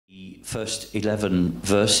The first 11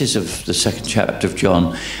 verses of the second chapter of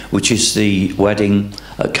John, which is the wedding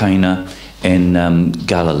at Cana in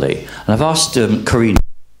Galilee. And I've asked Karina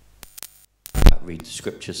to read the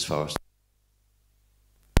scriptures for us.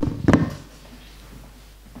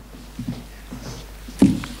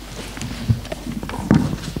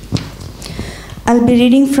 I'll be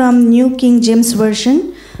reading from New King James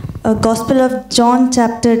Version, Gospel of John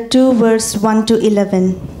chapter 2 verse 1 to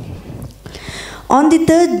 11. On the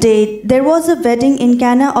third day, there was a wedding in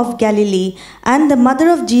Cana of Galilee, and the mother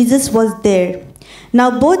of Jesus was there.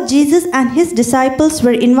 Now both Jesus and his disciples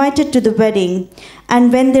were invited to the wedding.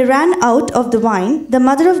 And when they ran out of the wine, the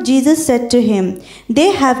mother of Jesus said to him,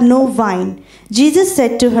 "They have no wine." Jesus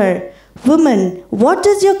said to her, "Woman, what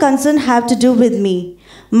does your concern have to do with me?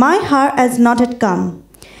 My hour has not yet come."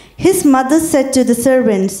 His mother said to the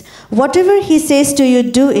servants, "Whatever he says to you,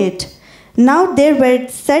 do it." Now there were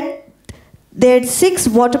 6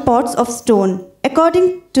 water pots of stone, according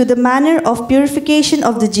to the manner of purification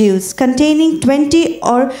of the Jews, containing 20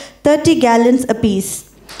 or 30 gallons apiece.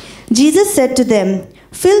 Jesus said to them,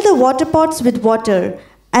 "Fill the water pots with water,"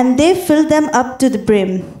 and they filled them up to the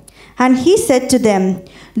brim. And he said to them,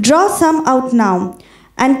 "Draw some out now,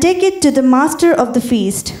 and take it to the master of the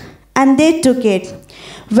feast." And they took it.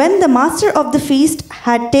 When the master of the feast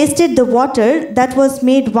had tasted the water that was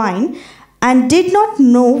made wine, and did not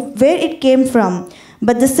know where it came from,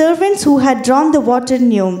 but the servants who had drawn the water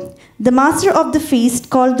knew, the master of the feast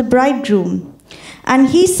called the bridegroom. And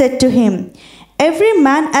he said to him, "Every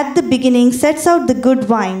man at the beginning sets out the good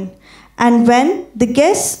wine, and when the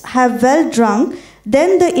guests have well drunk,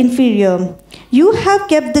 then the inferior. You have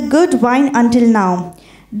kept the good wine until now."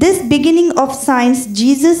 This beginning of signs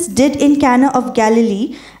Jesus did in Cana of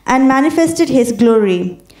Galilee and manifested his glory,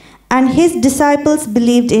 and his disciples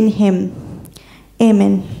believed in him.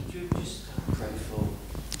 Amen. Could you just pray for?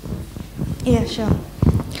 Yeah, sure.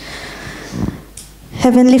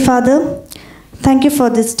 Heavenly Father, thank you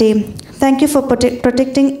for this day. Thank you for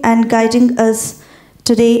protecting and guiding us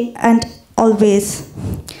today and always.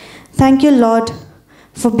 Thank you, Lord,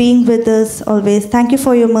 for being with us always. Thank you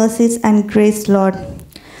for your mercies and grace, Lord.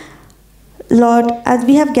 Lord, as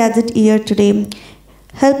we have gathered here today,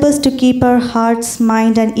 help us to keep our hearts,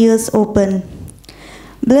 mind, and ears open.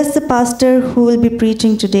 Bless the pastor who will be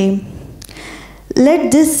preaching today.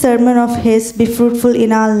 Let this sermon of his be fruitful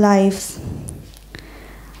in our lives.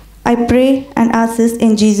 I pray and ask this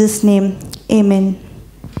in Jesus' name. Amen.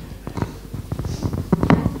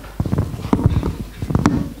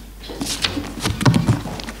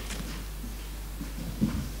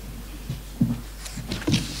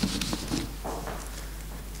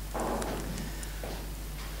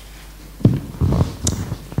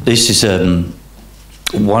 This is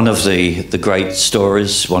one of the great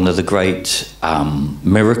stories, one of the great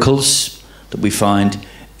miracles that we find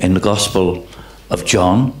in the Gospel of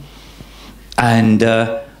John. And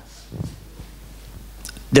there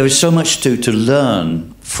is so much to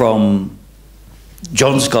learn from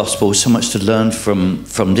John's Gospel, so much to learn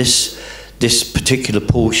from this particular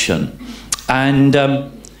portion. And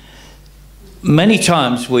many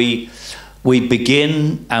times we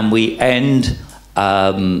begin and we end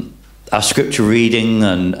our scripture reading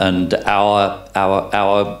and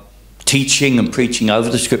our teaching and preaching over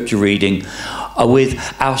the scripture reading with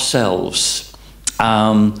ourselves.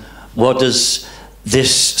 What does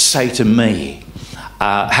this say to me?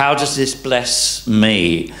 How does this bless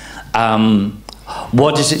me?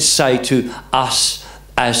 What does it say to us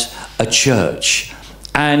as a church?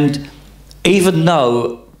 And even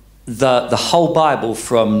though the whole Bible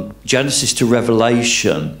from Genesis to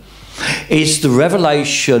Revelation is the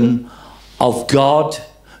revelation of God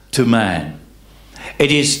to man.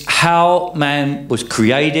 It is how man was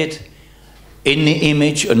created in the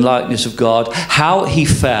image and likeness of God, how he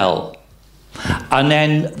fell. And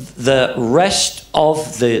then the rest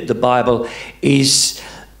of the Bible is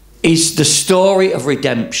the story of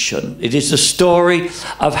redemption. It is the story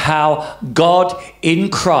of how God in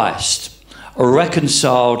Christ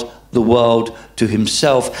reconciled the world to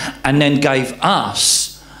himself and then gave us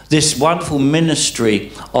this wonderful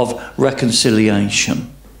ministry of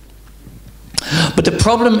reconciliation. But the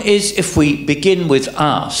problem is, if we begin with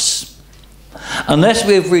us, unless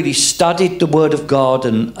we have really studied the Word of God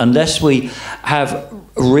and unless we have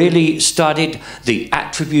really studied the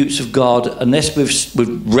attributes of God, unless we've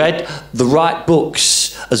read the right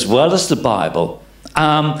books as well as the Bible,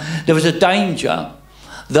 there is a danger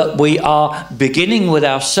that we are beginning with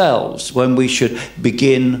ourselves when we should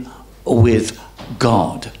begin with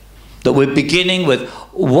God. That we're beginning with,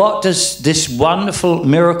 what does this wonderful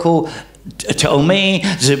miracle tell me?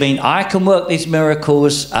 Does it mean I can work these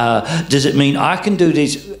miracles? Does it mean I can do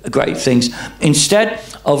these great things? Instead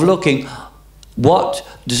of looking, what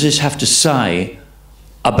does this have to say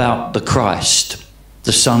about the Christ,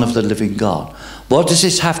 the Son of the living God? What does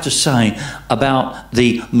this have to say about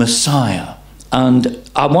the Messiah? And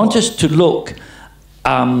I want us to look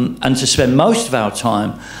and to spend most of our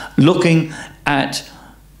time looking at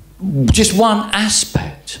just one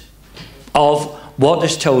aspect of what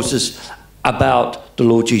this tells us about the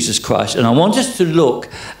Lord Jesus Christ. And I want us to look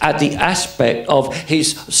at the aspect of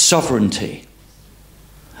his sovereignty.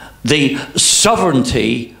 The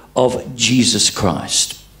sovereignty of Jesus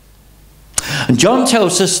Christ. And John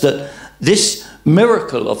tells us that this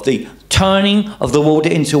miracle of the turning of the water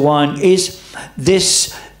into wine is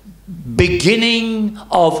this beginning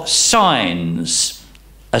of signs,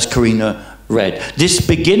 as Karina read. This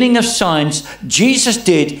beginning of signs Jesus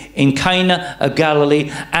did in Cana of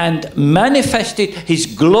Galilee and manifested his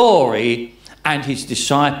glory, and his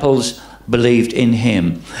disciples believed in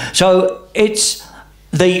him. So it's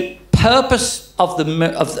the purpose of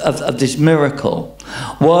this miracle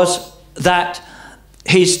was that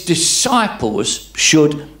his disciples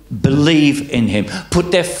should believe in him,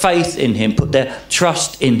 put their faith in him, put their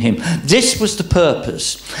trust in him. This was the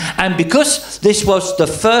purpose. And because this was the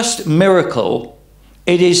first miracle,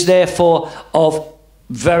 it is therefore of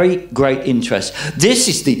very great interest. This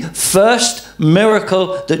is the first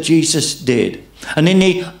miracle that Jesus did. And in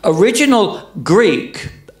the original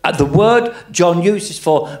Greek, the word John uses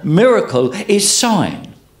for miracle is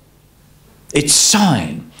sign. It's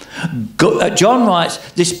sign. John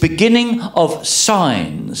writes, this beginning of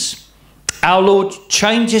signs. Our Lord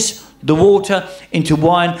changes the water into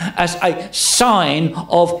wine as a sign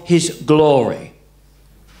of his glory.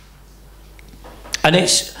 And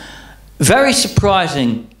it's very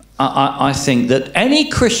surprising, I think, that any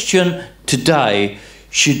Christian today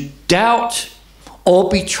should doubt or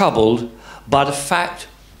be troubled by the fact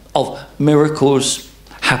of miracles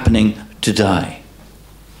happening today.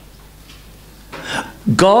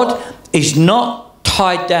 God is not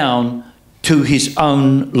tied down to his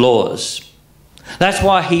own laws. That's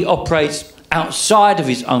why he operates outside of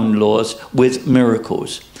his own laws with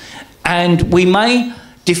miracles. And we may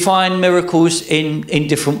define miracles in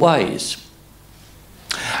different ways.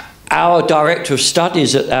 Our director of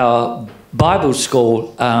studies at our Bible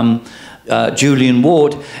school, Julian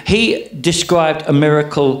Ward, he described a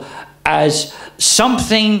miracle as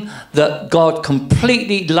something that God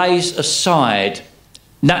completely lays aside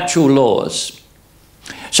natural laws.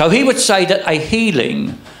 So he would say that a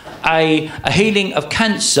healing of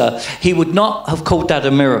cancer, he would not have called that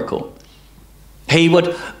a miracle. He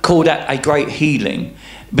would call that a great healing,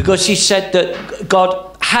 because he said that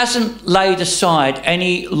God hasn't laid aside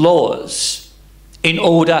any laws in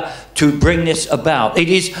order to bring this about. It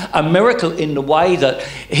is a miracle in the way that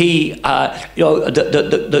he,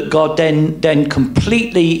 that God then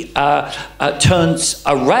completely turns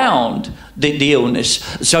around the illness,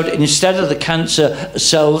 so that instead of the cancer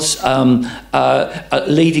cells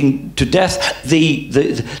leading to death,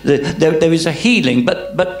 there is a healing.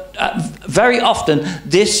 But very often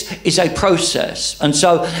this is a process, and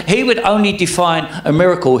so he would only define a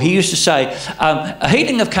miracle. He used to say a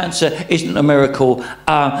healing of cancer isn't a miracle.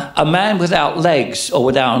 A man without legs or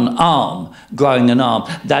without an arm, growing an arm,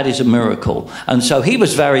 that is a miracle. And so he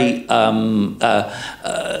was very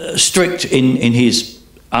strict in his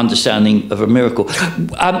understanding of a miracle.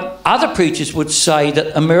 Other preachers would say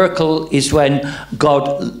that a miracle is when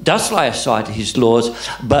God does lay aside his laws,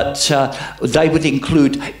 but they would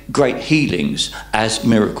include great healings as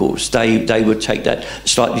miracles. They would take that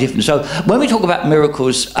slightly different. So when we talk about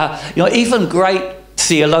miracles, even great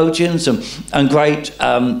theologians and great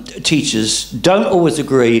teachers don't always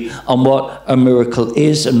agree on what a miracle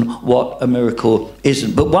is and what a miracle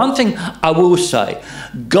isn't. But one thing I will say,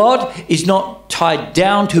 God is not tied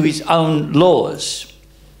down to his own laws.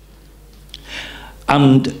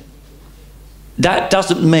 And that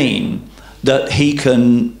doesn't mean that he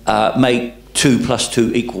can make 2 +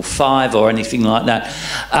 2 = 5 or anything like that,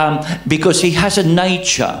 because he has a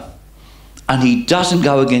nature and he doesn't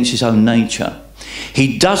go against his own nature.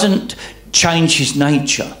 He doesn't change his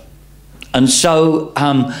nature. And so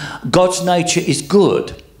God's nature is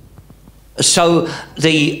good. So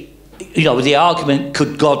the argument,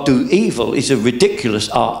 could God do evil, is a ridiculous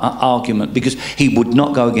argument, because he would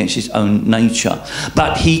not go against his own nature.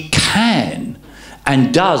 But he can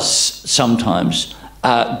and does sometimes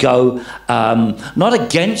go not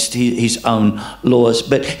against his own laws,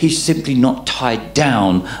 but he's simply not tied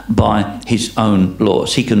down by his own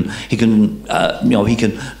laws. He can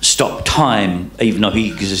stop time, even though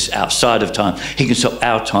he exists outside of time. He can stop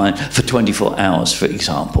our time for 24 hours, for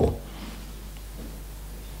example.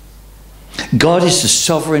 God is the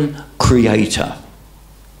sovereign creator.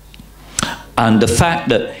 And the fact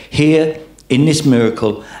that here in this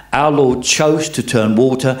miracle, our Lord chose to turn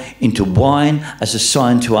water into wine as a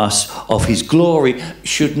sign to us of his glory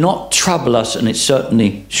should not trouble us, and it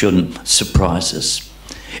certainly shouldn't surprise us.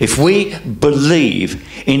 If we believe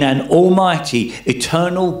in an almighty,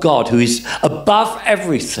 eternal God who is above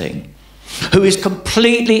everything, who is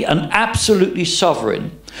completely and absolutely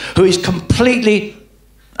sovereign, who is completely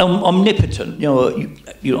omnipotent,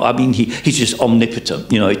 I mean, he's just omnipotent.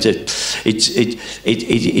 It's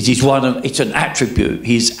an attribute.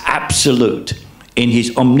 He's absolute in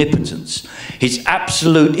his omnipotence. He's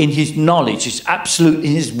absolute in his knowledge. He's absolute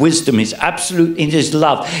in his wisdom. He's absolute in his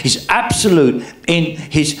love. He's absolute in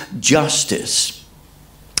his justice.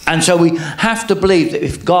 And so we have to believe that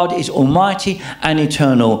if God is almighty and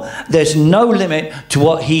eternal, there's no limit to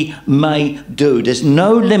what he may do. There's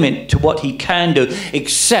no limit to what he can do,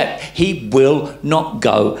 except he will not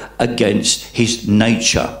go against his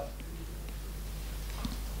nature.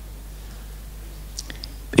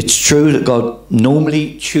 It's true that God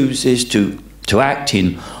normally chooses to act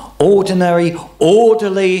in ordinary,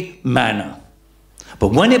 orderly manner.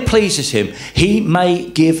 But when it pleases him, he may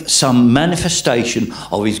give some manifestation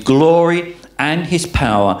of his glory and his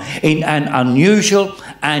power in an unusual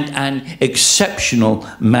and an exceptional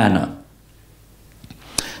manner.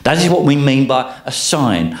 That is what we mean by a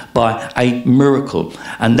sign, by a miracle.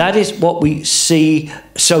 And that is what we see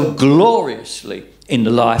so gloriously in the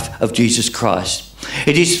life of Jesus Christ.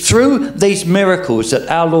 It is through these miracles that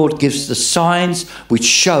our Lord gives the signs which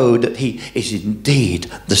show that he is indeed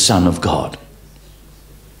the Son of God.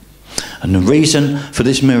 And the reason for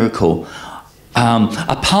this miracle,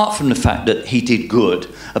 apart from the fact that he did good,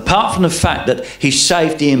 apart from the fact that he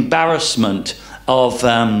saved the embarrassment of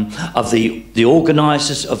the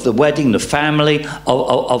organisers of the wedding, the family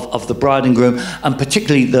of the bride and groom, and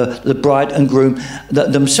particularly the bride and groom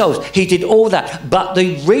themselves, he did all that. But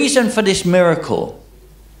the reason for this miracle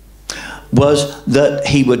was that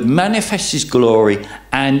he would manifest his glory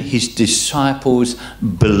and his disciples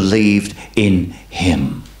believed in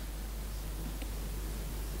him.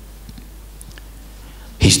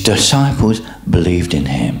 His disciples believed in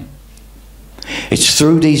him. It's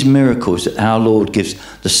through these miracles that our Lord gives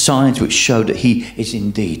the signs which show that he is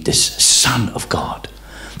indeed this Son of God,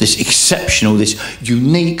 this exceptional, this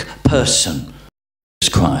unique person,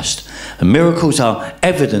 Jesus Christ. And miracles are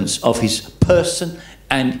evidence of his person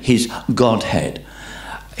and his Godhead.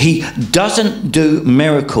 He doesn't do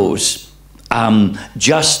miracles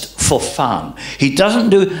just for fun. He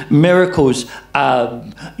doesn't do miracles,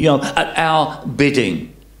 at our bidding.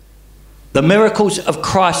 The miracles of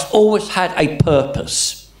Christ always had a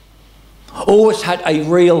purpose, always had a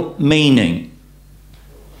real meaning.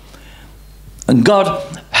 And God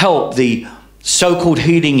help the so-called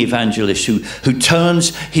healing evangelist who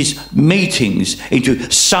turns his meetings into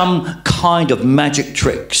some kind of magic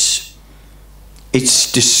tricks.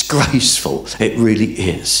 It's disgraceful, it really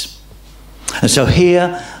is. And so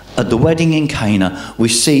here at the wedding in Cana, we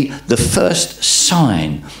see the first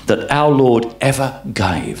sign that our Lord ever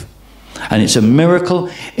gave. And it's a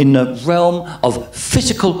miracle in the realm of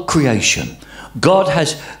physical creation. God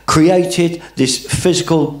has created this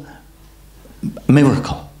physical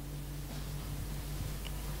miracle.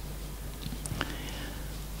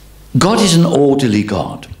 God is an orderly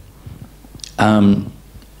God. Many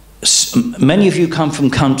of you come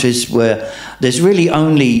from countries where there's really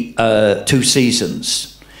only 2 seasons.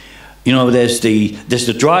 There's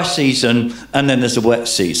the dry season and then there's the wet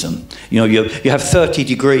season. You have 30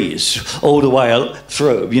 degrees all the way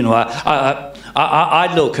through.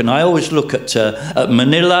 I look, and I always look at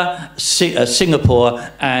Manila, Singapore,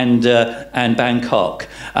 and Bangkok.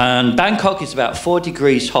 And Bangkok is about 4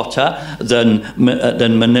 degrees hotter than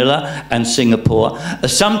Manila and Singapore.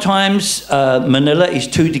 Sometimes Manila is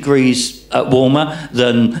 2 degrees warmer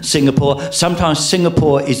than Singapore. Sometimes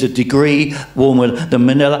Singapore is a degree warmer than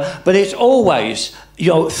Manila. But it's always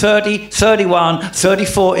 30, 31,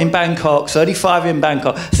 34 in Bangkok, 35 in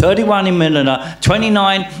Bangkok, 31 in Manila,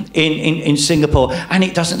 29 in Singapore, and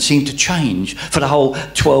it doesn't seem to change for the whole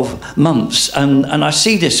 12 months. And I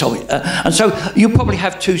see this. And so you probably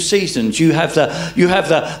have 2 seasons. You have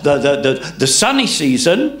the sunny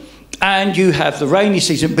season, and you have the rainy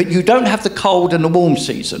season, but you don't have the cold and the warm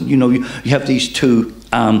season. You have these 2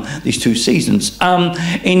 these two seasons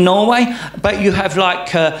in Norway. But you have like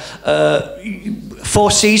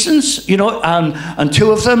 4 seasons, you know, and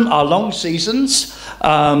 2 of them are long seasons.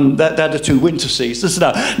 They're the 2 winter seasons.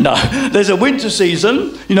 No, there's a winter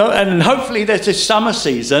season, you know, and hopefully there's this summer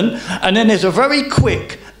season, and then there's a very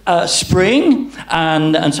quick spring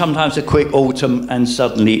and sometimes a quick autumn, and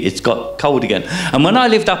suddenly it's got cold again. And when I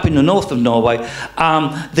lived up in the north of Norway,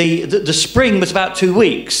 the spring was about 2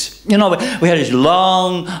 weeks. You know, we had this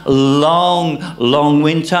long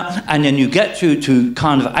winter, and then you get to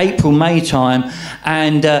kind of April, May time,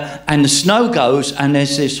 and the snow goes, and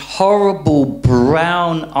there's this horrible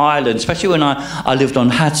brown island, especially when I lived on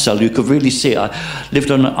Hadsel, you could really see it. I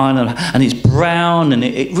lived on an island, and it's brown, and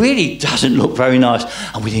it really doesn't look very nice.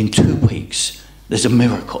 And within 2 weeks, there's a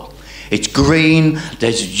miracle. It's green,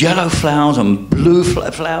 there's yellow flowers and blue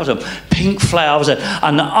flowers and pink flowers,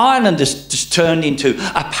 and the island has just turned into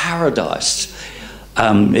a paradise.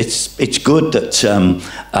 It's good that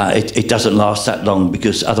it doesn't last that long,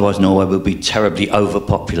 because otherwise Norway will be terribly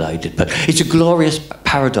overpopulated. But it's a glorious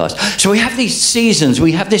paradise. So we have these seasons,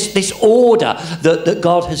 we have this order that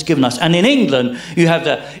God has given us. And in England, you have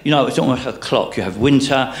it's almost a clock. You have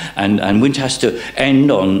winter, and winter has to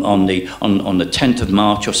end on the 10th of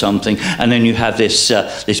March or something. And then you have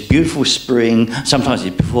this beautiful spring. Sometimes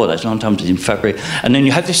it's before that, sometimes it's in February. And then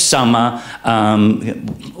you have this summer,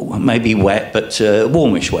 maybe wet, but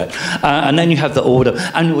warmish wet, and then you have the autumn,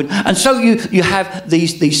 and so you have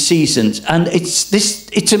these seasons, and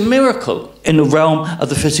it's a miracle in the realm of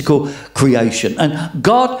the physical creation. And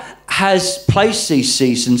God has placed these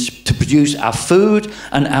seasons to produce our food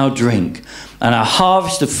and our drink, and our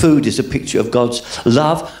harvest of food is a picture of God's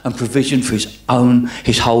love and provision for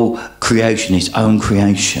his whole creation, his own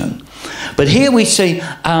creation. But here we see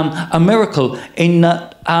a miracle in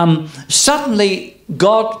that suddenly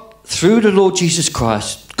God, through the Lord Jesus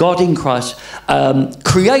Christ, God in Christ,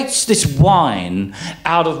 creates this wine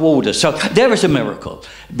out of water. So there is a miracle,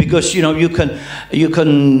 because you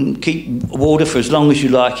can keep water for as long as you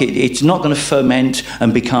like. It's not going to ferment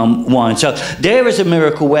and become wine. So there is a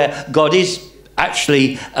miracle where God is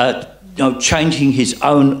actually changing his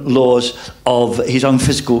own laws, of his own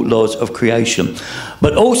physical laws of creation.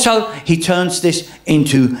 But also he turns this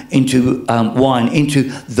into wine, into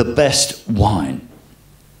the best wine.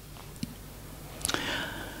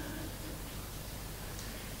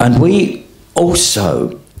 And we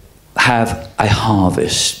also have a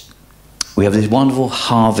harvest. We have this wonderful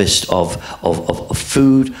harvest of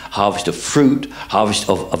food, harvest of fruit, harvest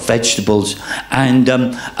of vegetables, and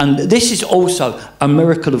this is also a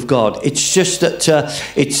miracle of God. It's just that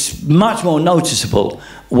it's much more noticeable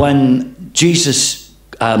when Jesus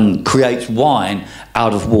creates wine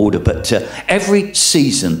out of water, but every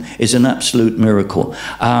season is an absolute miracle.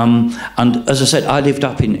 And as I said, I lived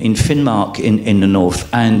up in Finnmark in the north,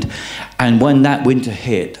 and when that winter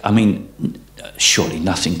hit, I mean, surely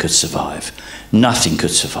nothing could survive. Nothing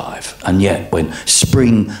could survive. And yet when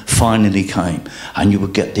spring finally came, and you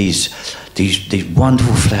would get these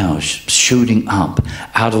wonderful flowers shooting up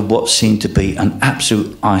out of what seemed to be an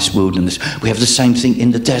absolute ice wilderness. We have the same thing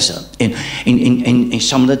in the desert. In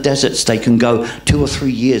some of the deserts, they can go 2 or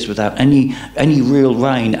 3 years without any real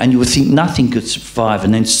rain, and you would think nothing could survive,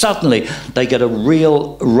 and then suddenly they get a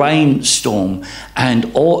real rainstorm, and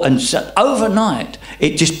so overnight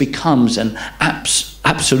it just becomes an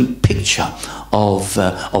absolute picture of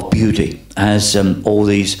beauty, as all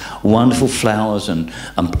these wonderful flowers and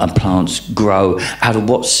plants grow out of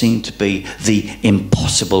what seemed to be the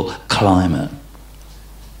impossible climate.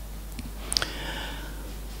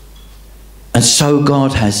 And so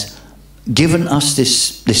God has given us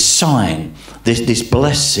this sign, this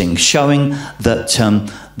blessing, showing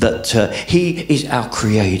that He is our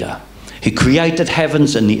creator. He created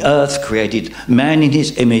heavens and the earth, created man in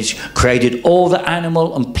his image, created all the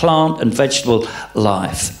animal and plant and vegetable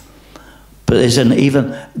life. But there's an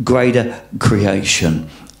even greater creation,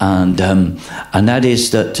 and that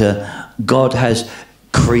is that God has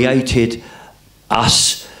created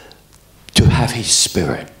us to have his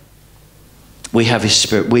spirit. We have his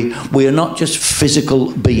spirit. We are not just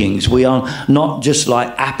physical beings. We are not just like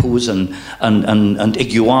apples and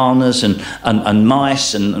iguanas and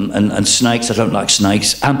mice and snakes. I don't like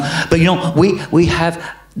snakes. But we have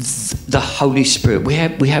the Holy Spirit. We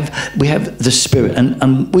have the Spirit,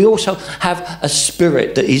 and we also have a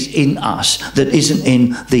spirit that is in us that isn't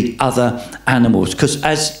in the other animals. Because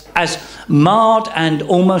as marred and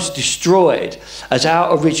almost destroyed as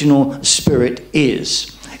our original spirit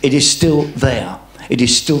is, it is still there. It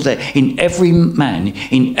is still there. In every man,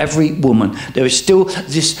 in every woman, there is still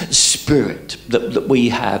this spirit that we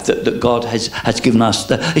have, that God has given us.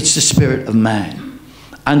 It's the spirit of man.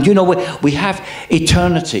 And you know, we have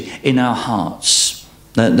eternity in our hearts.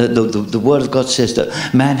 The Word of God says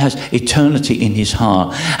that man has eternity in his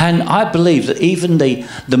heart. And I believe that even the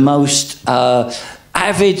most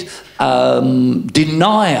avid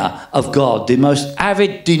denier of God, the most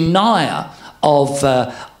avid denier of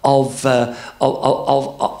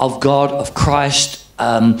God, of Christ,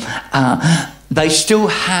 they still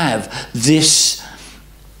have this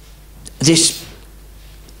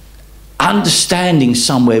understanding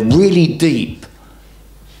somewhere really deep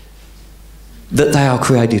that they are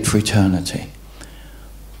created for eternity.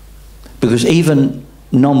 Because even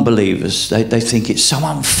non-believers, they think it's so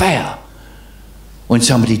unfair when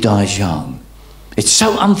somebody dies young. It's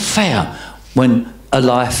so unfair when a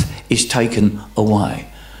life is taken away.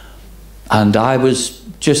 And I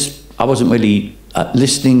wasn't really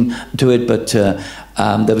listening to it, but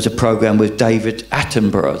there was a program with David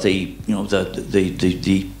Attenborough, the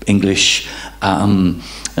English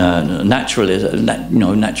naturalist.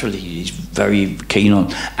 Naturally he's very keen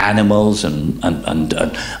on animals and the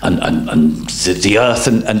earth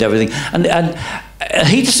and everything. And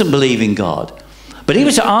he doesn't believe in God. But he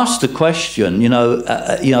was asked the question,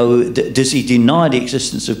 does he deny the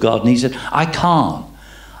existence of God? And he said, I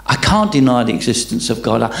can't deny the existence of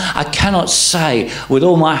God. I cannot say with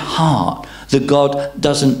all my heart that God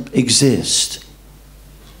doesn't exist.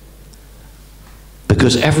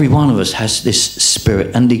 Because every one of us has this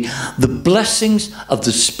spirit. And the blessings of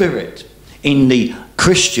the Spirit in the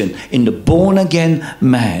Christian, in the born-again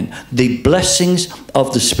man, the blessings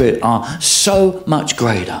of the Spirit are so much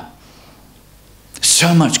greater.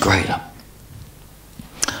 So much greater.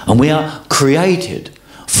 And we are created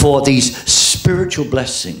for these spiritual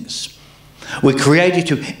blessings. We're created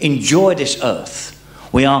to enjoy this earth.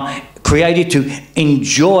 We are created to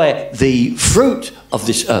enjoy the fruit of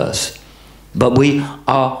this earth. But we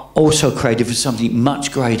are also created for something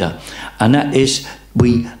much greater. And that is,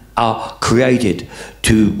 we are created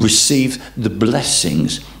to receive the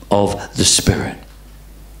blessings of the Spirit.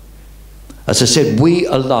 As I said, we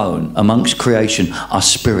alone amongst creation are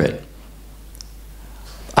spirit.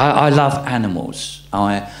 I love animals.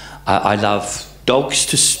 I love dogs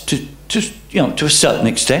to a certain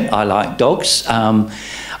extent. I like dogs.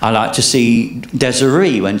 I like to see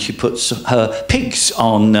Desiree when she puts her pigs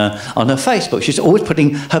on her Facebook. She's always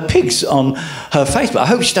putting her pigs on her Facebook. I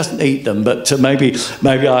hope she doesn't eat them, but maybe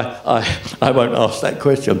I won't ask that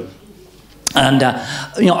question. And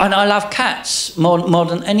and I love cats more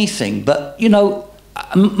than anything. But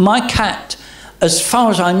my cat, as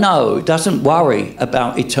far as I know, doesn't worry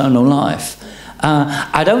about eternal life.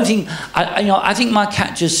 I don't think, I think my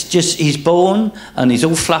cat just he's born and he's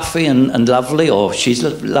all fluffy and lovely, or she's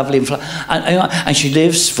lovely and fluffy, and she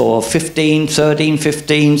lives for 13,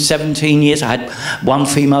 15, 17 years. I had one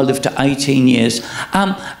female live to 18 years,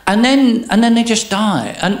 and then they just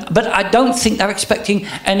die. But I don't think they're expecting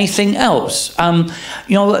anything else.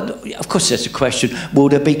 Of course there's a question, will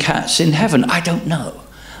there be cats in heaven? I don't know.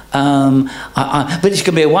 But it's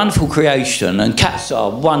going to be a wonderful creation, and cats are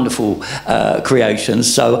wonderful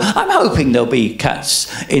creations. So I'm hoping there'll be cats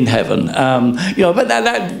in heaven. But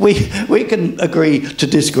that we can agree to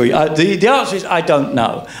disagree. The answer is I don't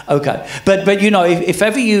know. Okay, but if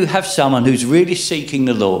ever you have someone who's really seeking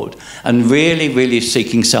the Lord and really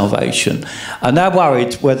seeking salvation, and they're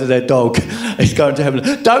worried whether their dog is going to heaven,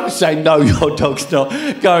 don't say no, your dog's not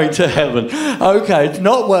going to heaven. Okay, it's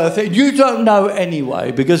not worth it. You don't know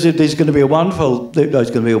anyway, because there's going to be a wonderful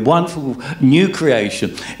new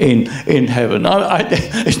creation in heaven.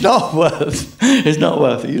 It's not worth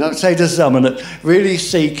it. You don't say to someone that really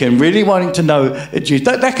seeking, really wanting to know Jesus.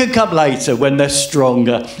 That can come later when they're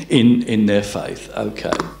stronger in their faith.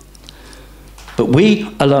 Okay. But we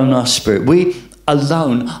alone are spirit. We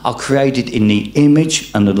alone are created in the image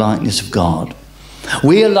and the likeness of God.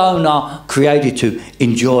 We alone are created to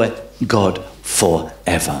enjoy God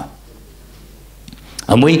forever.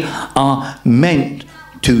 And we are meant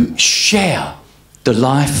to share the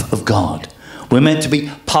life of God. We're meant to be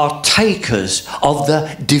partakers of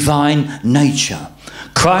the divine nature.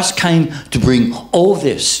 Christ came to bring all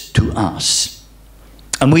this to us.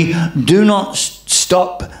 And we do not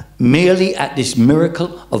stop merely at this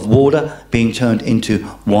miracle of water being turned into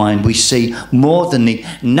wine. We see more than the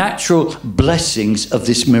natural blessings of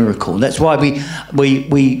this miracle. That's why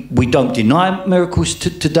we don't deny miracles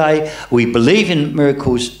today. We believe in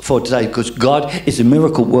miracles for today because God is a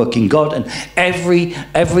miracle working God, and every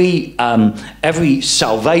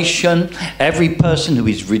salvation, every person who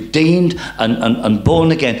is redeemed and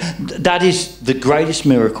born again, that is the greatest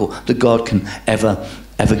miracle that God can ever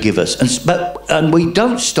give us. And we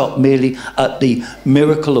don't stop merely at the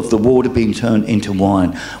miracle of the water being turned into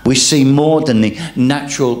wine. We see more than the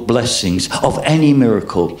natural blessings of any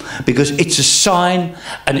miracle, because it's a sign,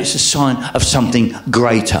 and it's a sign of something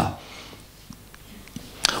greater.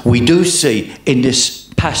 We do see in this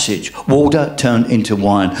passage water turned into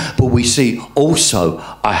wine, but we see also,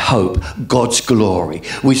 I hope, God's glory.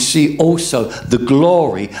 We see also the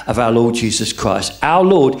glory of our Lord Jesus Christ. Our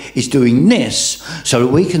Lord is doing this so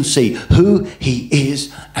that we can see who he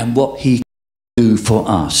is and what he can do for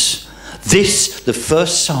us. This, the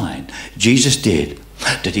first sign Jesus did,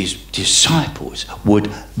 that his disciples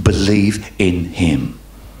would believe in him.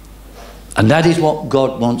 And that is what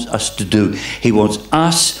God wants us to do. He wants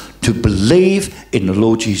us to believe in the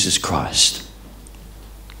Lord Jesus Christ.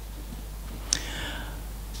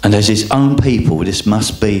 And as his own people, this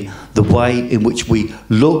must be the way in which we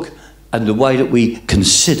look and the way that we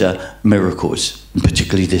consider miracles, and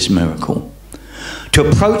particularly this miracle. To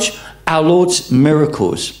approach our Lord's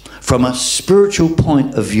miracles from a spiritual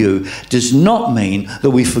point of view does not mean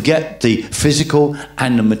that we forget the physical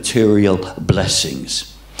and the material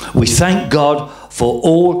blessings. We thank God for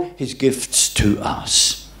all his gifts to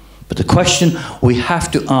us. But the question we have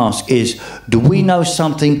to ask is, do we know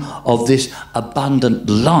something of this abundant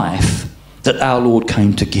life that our Lord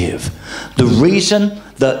came to give? The reason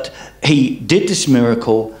that he did this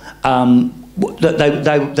miracle, there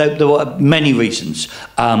were many reasons.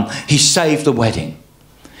 He saved the wedding.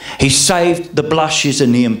 He saved the blushes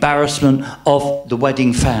and the embarrassment of the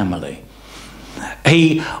wedding family.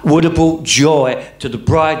 He would have brought joy to the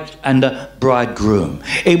bride and the bridegroom.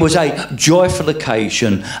 It was a joyful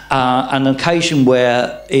occasion, an occasion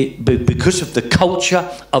where, because of the culture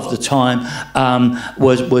of the time,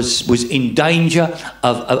 was in danger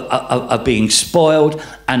of being spoiled.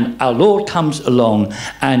 And our Lord comes along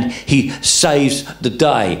and he saves the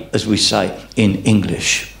day, as we say in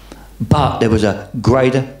English. But there was a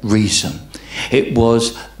greater reason. It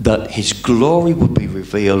was that his glory would be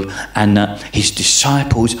revealed and that his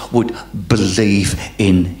disciples would believe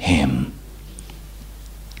in him.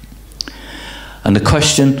 And the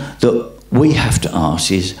question that we have to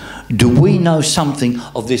ask is, do we know something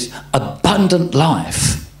of this abundant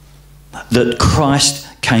life that Christ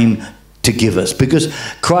came to give us? Because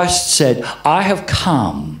Christ said, I have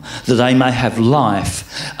come that they may have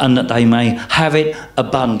life and that they may have it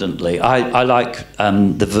abundantly. I like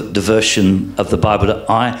the version of the Bible that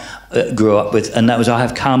I grew up with, and that was, I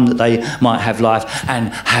have come that they might have life and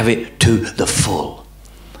have it to the full.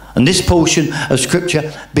 And this portion of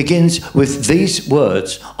scripture begins with these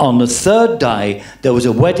words: on the third day there was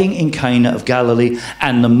a wedding in Cana of Galilee,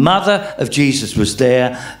 and the mother of Jesus was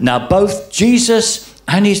there. Now both Jesus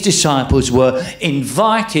and his disciples were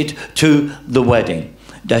invited to the wedding.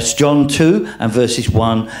 That's John 2 and verses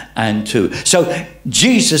 1 and 2. So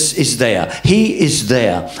Jesus is there. He is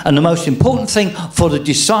there. And the most important thing for the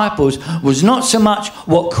disciples was not so much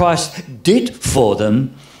what Christ did for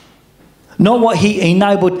them, not what he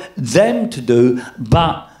enabled them to do,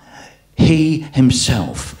 but he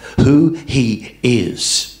himself, who he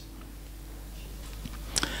is.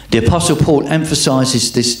 The Apostle Paul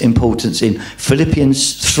emphasises this importance in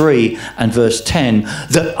Philippians 3 and verse 10,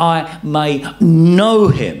 that I may know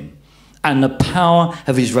him and the power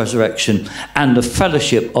of his resurrection and the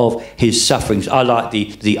fellowship of his sufferings. I like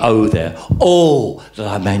the O there. Oh, that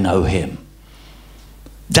I may know him.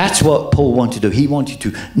 That's what Paul wanted to do. He wanted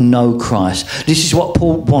to know Christ. This is what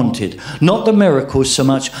Paul wanted. Not the miracles so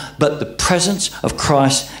much, but the presence of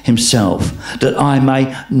Christ himself, that I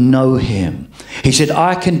may know him. He said,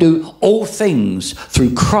 I can do all things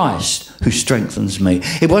through Christ who strengthens me.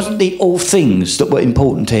 It wasn't the all things that were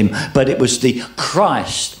important to him, but it was the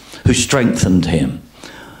Christ who strengthened him.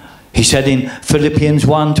 He said in Philippians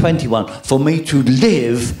 1:21, for me to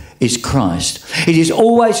live is Christ. It is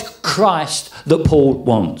always Christ that Paul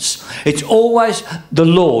wants. It's always the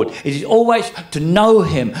Lord. It is always to know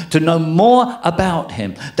him, to know more about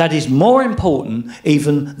him. That is more important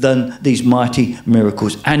even than these mighty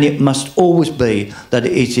miracles. And it must always be that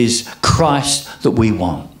it is Christ that we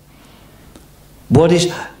want. What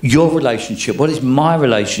is your relationship? What is my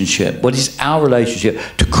relationship? What is our relationship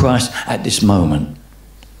to Christ at this moment?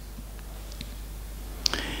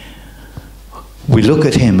 We look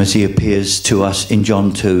at him as he appears to us in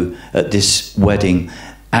John 2 at this wedding,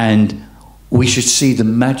 and we should see the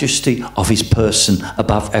majesty of his person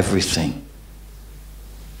above everything.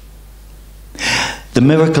 The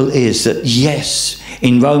miracle is that, yes,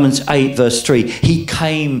 in Romans 8 verse 3, he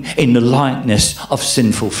came in the likeness of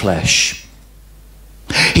sinful flesh.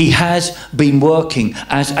 He has been working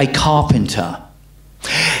as a carpenter.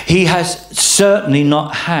 He has certainly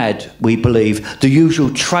not had, we believe, the usual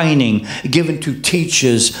training given to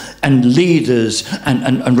teachers and leaders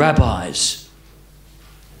and rabbis.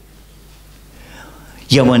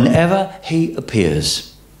 Yet whenever he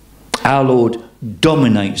appears, our Lord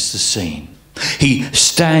dominates the scene. He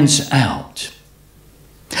stands out.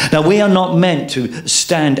 Now, we are not meant to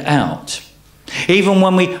stand out. Even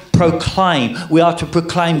when we proclaim, we are to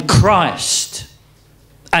proclaim Christ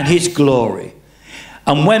and his glory.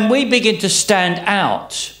 And when we begin to stand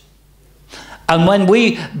out, and when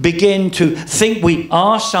we begin to think we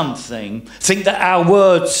are something, think that our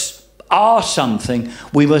words are something,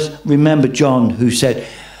 we must remember John, who said,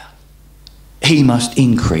 he must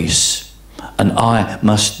increase and I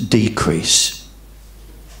must decrease.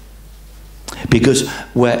 Because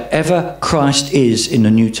wherever Christ is in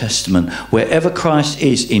the New Testament, wherever Christ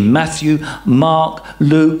is in Matthew, Mark,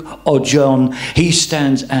 Luke or John, he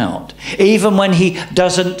stands out. Even when he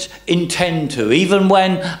doesn't intend to, even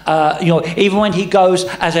when even when he goes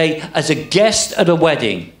as a guest at a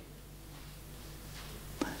wedding,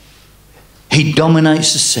 he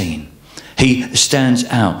dominates the scene. He stands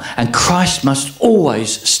out. And Christ must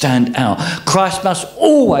always stand out. Christ must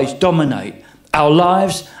always dominate our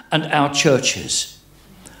lives and our churches.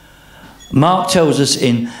 Mark tells us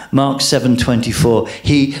in Mark 7:24,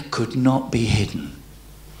 he could not be hidden,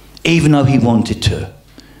 even though he wanted to.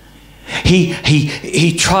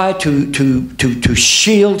 He tried to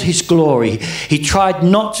shield his glory. He tried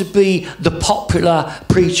not to be the popular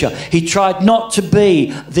preacher. He tried not to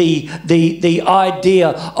be the idea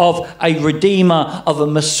of a redeemer, of a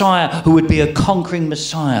Messiah who would be a conquering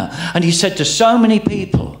Messiah. And he said to so many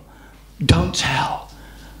people, don't tell.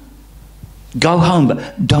 Go home,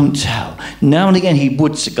 but don't tell. Now and again he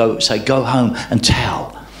would say, go home and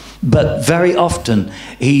tell. But very often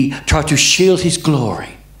he tried to shield his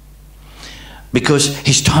glory because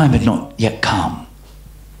his time had not yet come.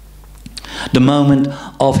 The moment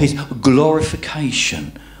of his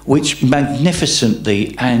glorification, which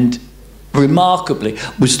magnificently and remarkably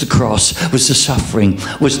was the cross, was the suffering,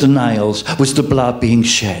 was the nails, was the blood being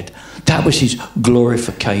shed. That was his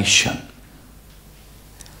glorification.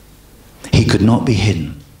 He could not be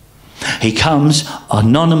hidden. He comes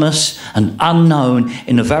anonymous and unknown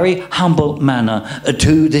in a very humble manner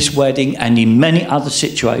to this wedding and in many other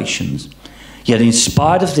situations. Yet in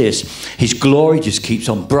spite of this, his glory just keeps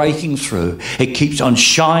on breaking through. It keeps on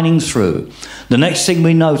shining through. The next thing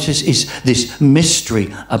we notice is this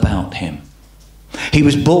mystery about him. He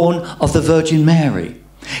was born of the Virgin Mary.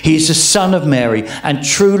 He is the son of Mary and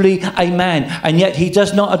truly a man. And yet he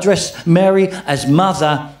does not address Mary as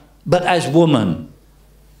mother, but as woman.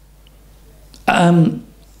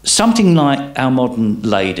 Something like our modern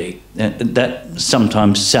lady. That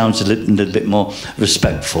sometimes sounds a little bit more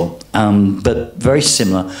respectful, but very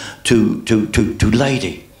similar to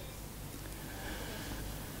lady.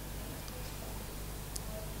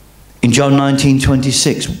 In John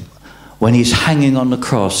 19:26, when he's hanging on the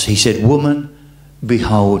cross, he said, "Woman,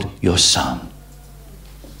 behold your son."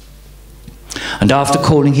 And after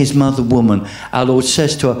calling his mother woman, our Lord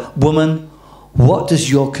says to her, "Woman, what does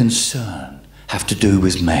your concern have to do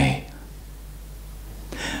with me?"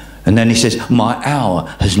 And then he says, "My hour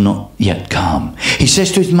has not yet come." He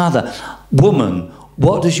says to his mother, "Woman,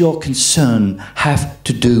 what does your concern have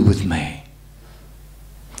to do with me?"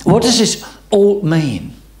 What does this all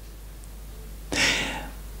mean?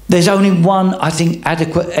 There's only one, I think,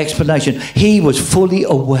 adequate explanation. He was fully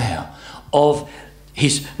aware of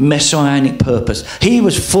his messianic purpose. He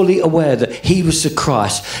was fully aware that he was the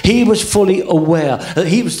Christ. He was fully aware that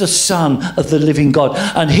he was the Son of the living God.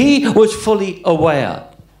 And he was fully aware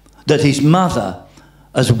that his mother,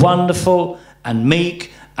 as wonderful and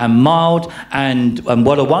meek and mild and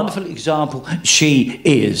what a wonderful example she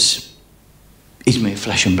is mere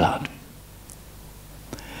flesh and blood.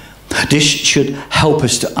 This should help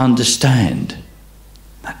us to understand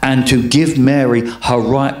and to give Mary her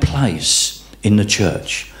right place in the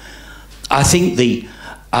church. I think the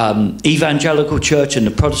evangelical church and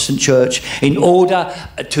the Protestant church, in order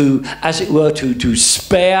to, as it were, to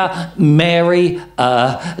spare Mary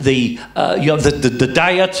the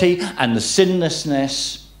deity and the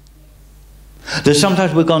sinlessness, that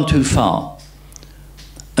sometimes we've gone too far,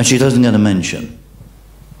 and she doesn't get a mention.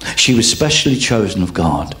 She was specially chosen of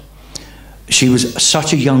God. She was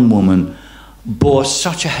such a young woman, bore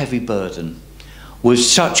such a heavy burden, with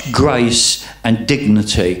such grace and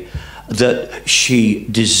dignity, that she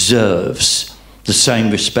deserves the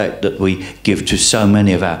same respect that we give to so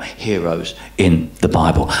many of our heroes in the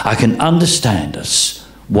Bible. I can understand us,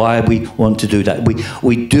 why we want to do that.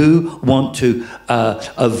 We do want to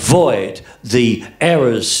avoid the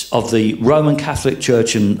errors of the Roman Catholic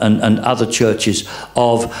Church and other churches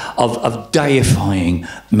of deifying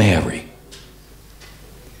Mary.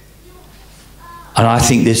 And I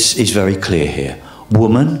think this is very clear here.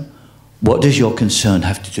 Woman, what does your concern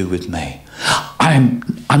have to do with me? I'm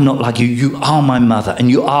not like you. You are my mother, and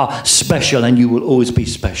you are special, and you will always be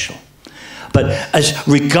special. But as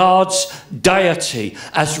regards deity,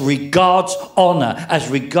 as regards honour, as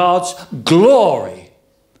regards glory,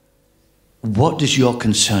 what does your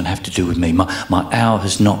concern have to do with me? My hour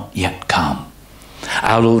has not yet come.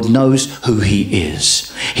 Our Lord knows who he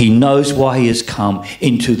is. He knows why he has come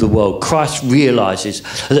into the world. Christ realises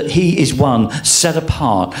that he is one set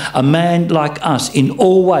apart, a man like us in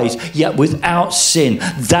all ways, yet without sin.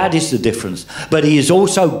 That is the difference. But he is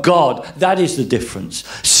also God. That is the difference.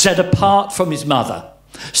 Set apart from his mother.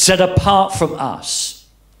 Set apart from us.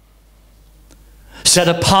 Set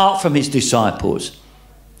apart from his disciples.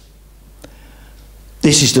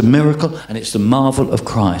 This is the miracle and it's the marvel of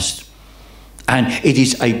Christ. And it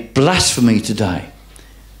is a blasphemy today.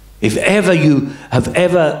 If ever you have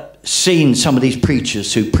ever seen some of these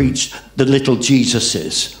preachers who preach the little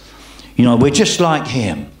Jesuses, you know, we're just like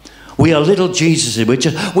him. We are little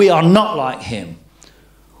Jesuses. We are not like him.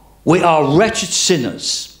 We are wretched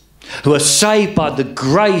sinners who are saved by the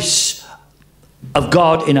grace of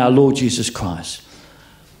God in our Lord Jesus Christ.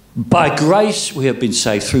 By grace we have been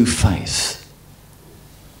saved through faith.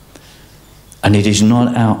 And it is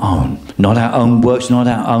not our own works, not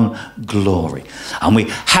our own glory. And we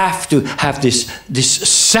have to have this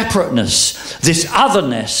separateness, this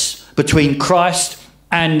otherness between Christ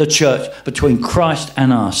and the church, between Christ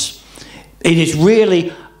and us. It is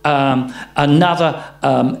really another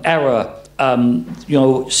error. You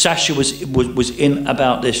know, Sasha was in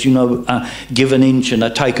about this, you know, give an inch and I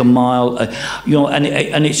take a mile, you know,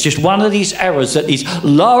 and it's just one of these errors that is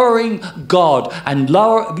lowering God and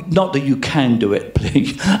not that you can do it,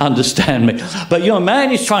 please understand me, but, you know,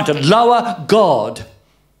 man is trying to lower God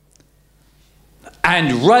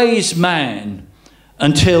and raise man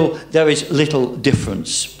until there is little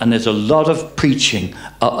difference. And there's a lot of preaching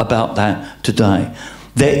about that today.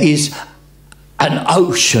 There is an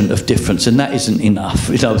ocean of difference, and that isn't enough.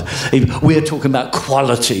 You know, we're talking about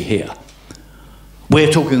quality here.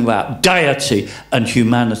 We're talking about deity and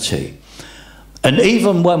humanity. And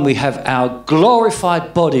even when we have our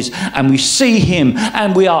glorified bodies and we see him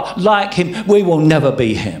and we are like him, we will never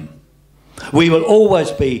be him. We will always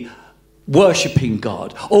be worshipping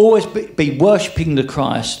God, always be worshipping the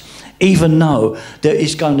Christ, even though there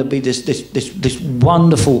is going to be this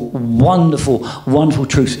wonderful, wonderful, wonderful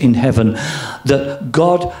truth in heaven that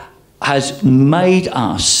God has made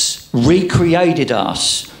us, recreated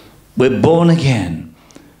us. We're born again.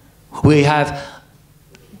 We have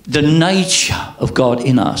the nature of God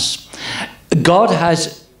in us. God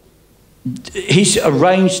has, he's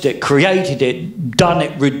arranged it, created it, done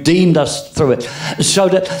it, redeemed us through it, so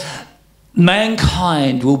that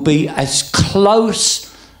mankind will be as close,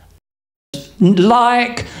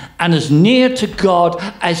 like, and as near to God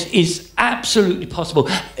as is absolutely possible,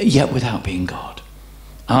 yet without being God.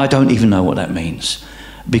 I don't even know what that means,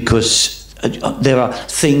 because there are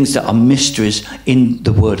things that are mysteries in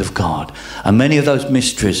the Word of God, and many of those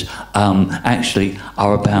mysteries actually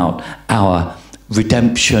are about our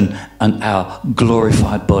redemption and our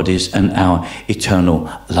glorified bodies and our eternal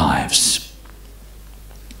lives.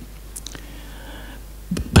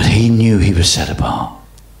 But he knew he was set apart.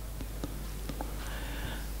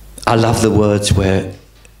 I love the words where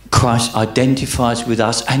Christ identifies with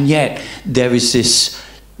us, and yet there is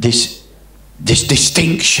this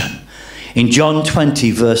distinction. In John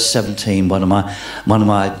 20 verse 17, I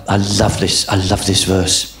love this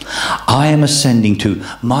verse. I am ascending to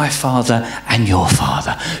my Father and your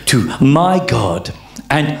Father, to my God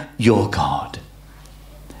and your God.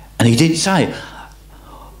 And he didn't say,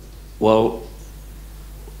 well,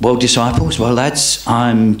 disciples, well, lads,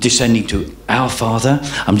 I'm descending to our Father,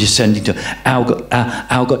 I'm descending to our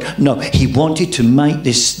God. No, he wanted to make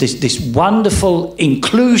this wonderful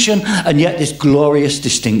inclusion and yet this glorious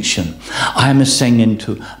distinction. I am ascending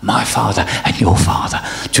to my Father and your Father,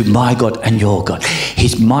 to my God and your God.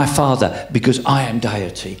 He's my Father because I am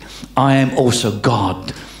deity. I am also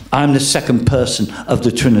God. I am the second person of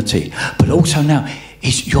the Trinity. But also now,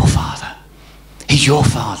 is your Father. He's your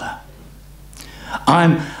Father.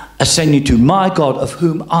 I'm ascending to my God, of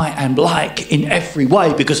whom I am like in every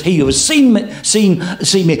way, because he who has seen me has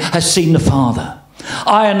seen the Father.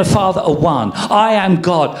 I and the Father are one. I am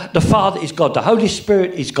God. The Father is God. The Holy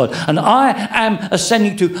Spirit is God. And I am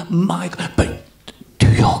ascending to my God, but to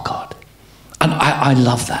your God. And I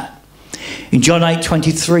love that. In John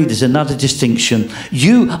 8:23, there's another distinction.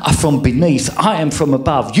 You are from beneath. I am from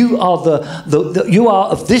above. You are you are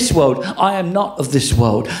of this world. I am not of this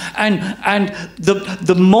world. And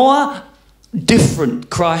the more different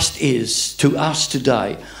Christ is to us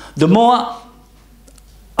today, the more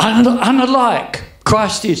unlike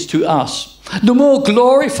Christ is to us, the more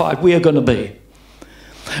glorified we are going to be.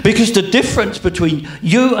 Because the difference between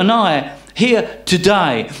you and I here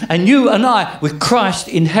today and you and I with Christ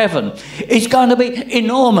in heaven is going to be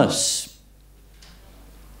enormous.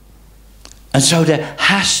 And so there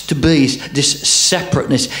has to be this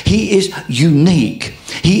separateness. He is unique.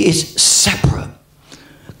 He is separate.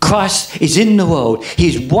 Christ is in the world. He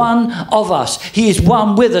is one of us. He is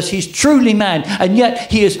one with us. He's truly man. And yet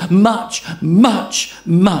he is much, much,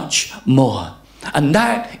 much more. And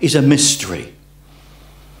that is a mystery.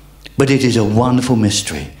 But it is a wonderful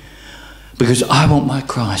mystery. Because I want my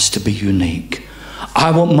Christ to be unique. I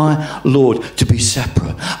want my Lord to be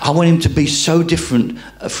separate. I want him to be so different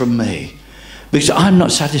from me. Because I'm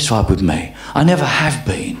not satisfied with me. I never have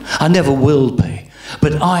been. I never will be.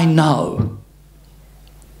 But I know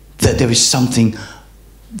that there is something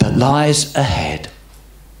that lies ahead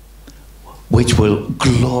which will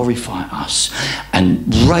glorify us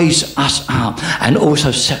and raise us up and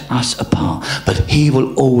also set us apart. But he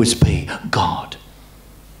will always be God.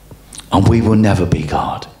 And we will never be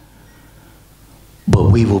God.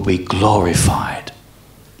 But we will be glorified.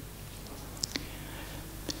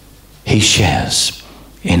 He shares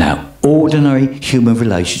in our ordinary human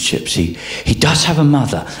relationships. He does have a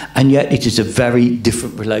mother, and yet it is a very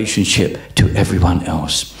different relationship to everyone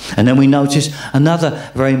else. And then we notice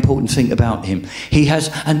another very important thing about him. He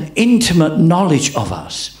has an intimate knowledge of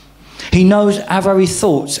us. He knows our very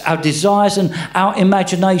thoughts, our desires and our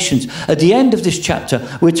imaginations. At the end of this chapter,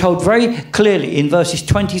 we're told very clearly in verses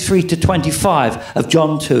 23 to 25 of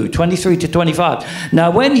John 2, 23 to 25. Now,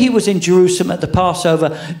 when he was in Jerusalem at the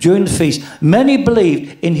Passover during the feast, many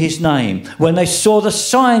believed in his name when they saw the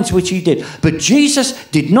signs which he did. But Jesus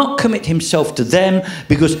did not commit himself to them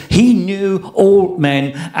because he knew all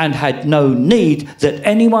men and had no need that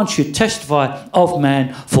anyone should testify of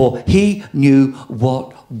man, for he knew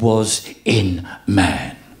what was in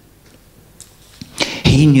man.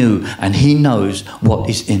 He knew and he knows what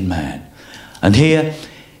is in man. And here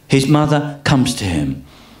his mother comes to him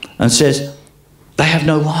and says, they have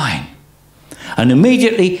no wine. And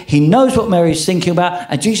immediately he knows what Mary is thinking about,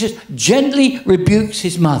 and Jesus gently rebukes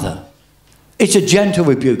his mother. It's a gentle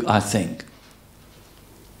rebuke, I think.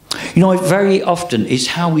 You know, very often it's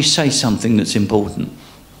how we say something that's important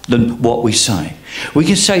than what we say. We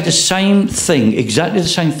can say the same thing, exactly the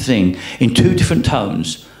same thing, in two different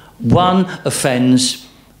tones. One offends,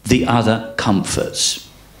 the other comforts.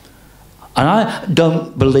 And I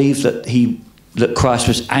don't believe that Christ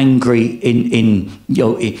was angry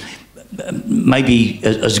maybe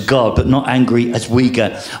as God, but not angry as we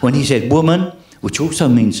get. When he said, woman, which also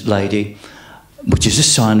means lady, which is a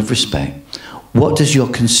sign of respect, what does your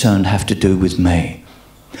concern have to do with me?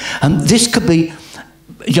 And this could be,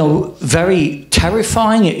 very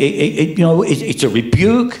terrifying. It's a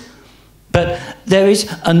rebuke. But there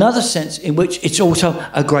is another sense in which it's also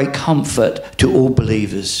a great comfort to all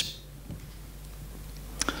believers.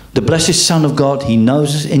 The blessed Son of God, he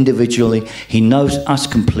knows us individually. He knows us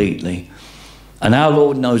completely. And our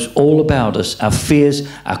Lord knows all about us, our fears,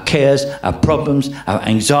 our cares, our problems, our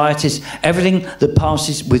anxieties, everything that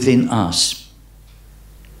passes within us.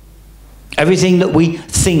 Everything that we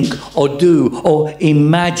think or do or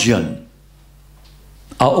imagine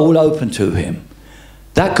are all open to him.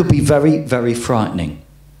 That could be very, very frightening.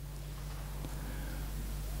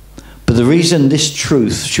 But the reason this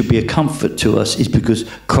truth should be a comfort to us is because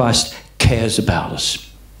Christ cares about us.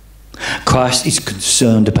 Christ is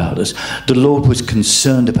concerned about us. The Lord was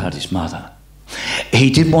concerned about his mother. He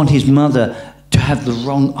didn't want his mother to have the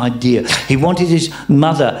wrong idea. He wanted his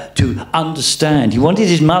mother to understand. He wanted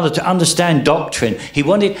his mother to understand doctrine. He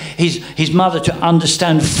wanted his mother to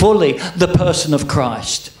understand fully the person of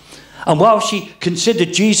Christ. And while she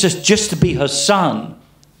considered Jesus just to be her son,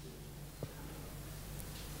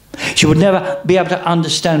 she would never be able to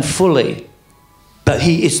understand fully that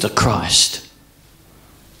he is the Christ.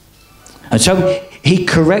 And so he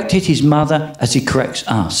corrected his mother as he corrects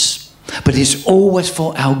us. But it's always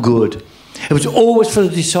for our good. It was always for the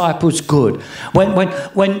disciples' good.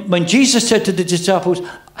 When Jesus said to the disciples,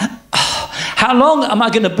 how long am I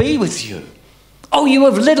going to be with you? Oh, you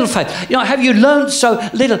have little faith. You know, have you learned so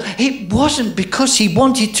little? It wasn't because he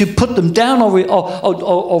wanted to put them down or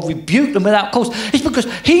rebuke them without cause. It's because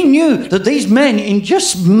he knew that these men, in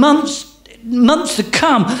just months to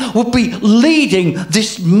come, would be leading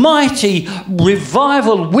this mighty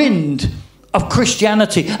revival wind of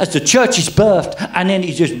Christianity as the church is birthed, and then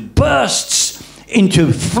it just bursts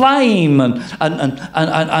into flame, and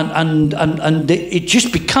it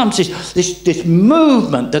just becomes this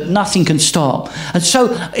movement that nothing can stop. And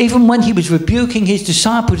so even when he was rebuking his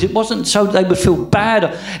disciples, it wasn't so that they would feel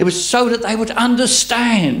bad, it was so that they would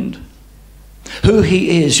understand who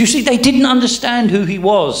he is. You see, they didn't understand who he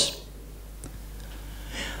was.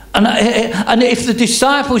 And if the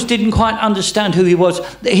disciples didn't quite understand who he was,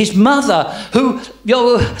 his mother, who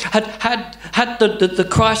had the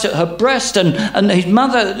Christ at her breast, and his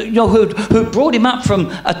mother, who brought him up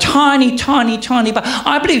from a tiny, but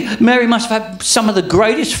I believe Mary must have had some of the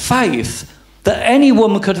greatest faith that any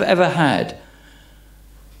woman could have ever had.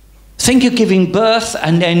 Think of giving birth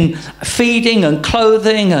and then feeding and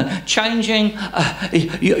clothing and changing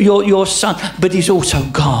your son, but he's also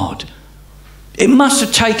God. It must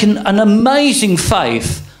have taken an amazing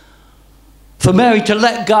faith for Mary to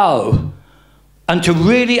let go and to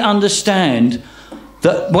really understand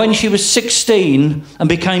that when she was 16 and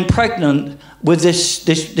became pregnant with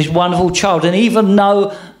this wonderful child, and even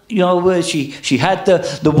though she had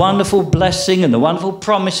the wonderful blessing and the wonderful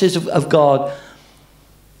promises of God,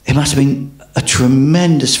 it must have been a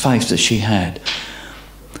tremendous faith that she had.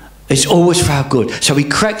 It's always for our good. So he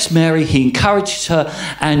corrects Mary, he encourages her,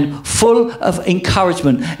 and full of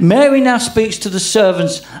encouragement, Mary now speaks to the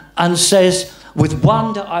servants and says, with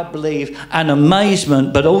wonder, I believe, and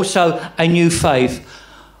amazement, but also a new faith,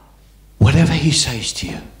 whatever he says to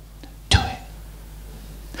you, do it.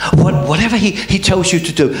 Whatever he tells you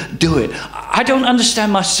to do it. I don't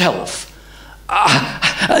understand myself.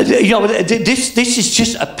 This is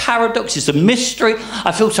just a paradox. It's a mystery.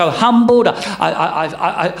 I feel so humbled.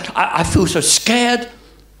 I feel so scared.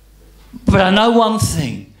 But I know one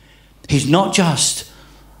thing. He's not just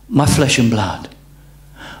my flesh and blood.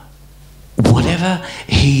 Whatever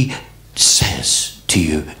he says to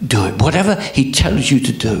you, do it. Whatever he tells you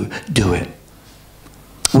to do it.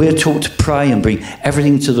 We're taught to pray and bring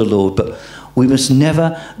everything to the Lord, but we must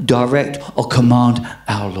never direct or command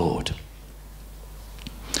our Lord.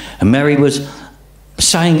 And Mary was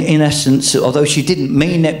saying, in essence, although she didn't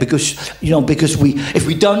mean it, because if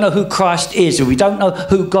we don't know who Christ is, if we don't know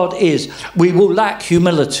who God is, we will lack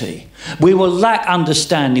humility. We will lack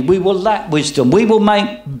understanding. We will lack wisdom. We will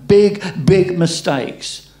make big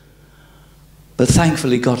mistakes. But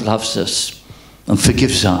thankfully, God loves us and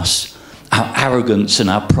forgives us our arrogance and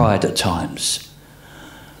our pride at times.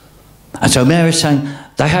 And so Mary's saying,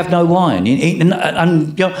 they have no wine.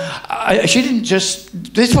 And she didn't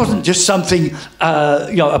just, this wasn't just something,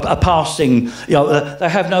 a passing, they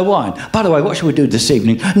have no wine. By the way, what should we do this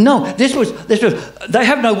evening? No, this was, they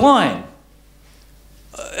have no wine.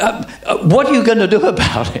 What are you going to do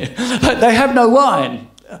about it? They have no wine.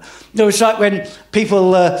 It's like when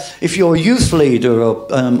people, if you're a youth leader or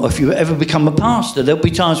if you ever become a pastor, there'll be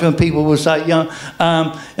times when people will say,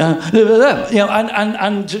 and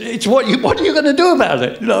it's what are you going to do about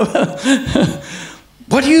it?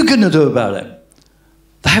 What are you going to do about it?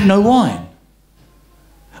 They have no wine.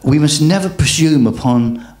 We must never presume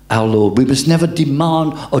upon our Lord. We must never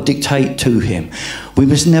demand or dictate to him. We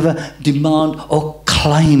must never demand or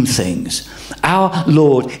claim things. Our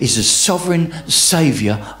Lord is the sovereign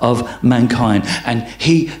saviour of mankind, and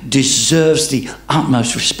he deserves the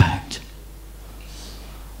utmost respect.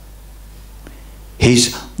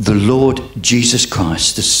 He's the Lord Jesus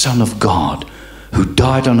Christ, the Son of God, who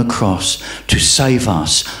died on a cross to save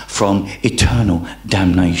us from eternal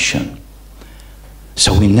damnation.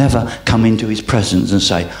 So we never come into his presence and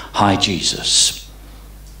say, "Hi, Jesus."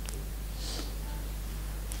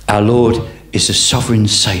 Our Lord is the sovereign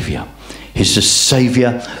saviour. He's the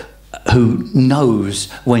saviour who knows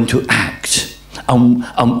when to act and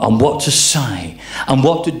what to say and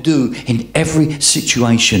what to do in every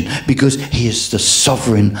situation, because he is the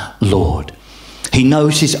sovereign Lord. He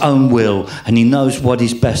knows his own will and he knows what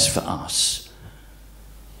is best for us.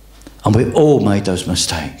 And we've all made those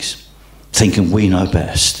mistakes, thinking we know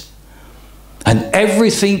best. And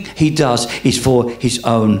everything he does is for his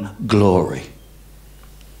own glory.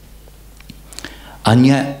 And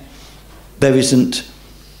yet, there isn't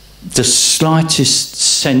the slightest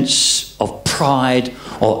sense of pride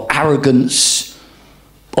or arrogance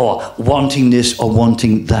or wanting this or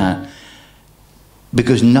wanting that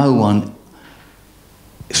Because no one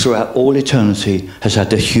throughout all eternity has had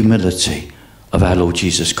the humility of our Lord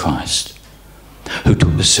Jesus Christ, who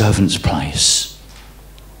took the servant's place,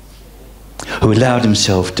 who allowed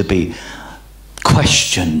himself to be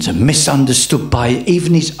questioned and misunderstood by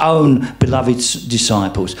even his own beloved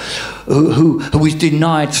disciples, who was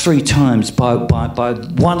denied 3 times by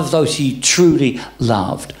one of those he truly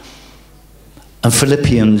loved. And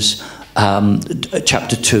Philippians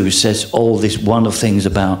chapter 2 says all these wonderful things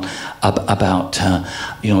about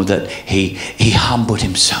that he humbled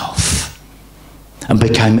himself and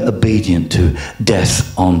became obedient to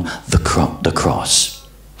death on the cross.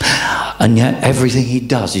 And yet everything he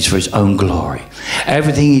does is for his own glory.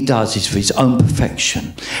 Everything he does is for his own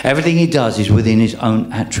perfection. Everything he does is within his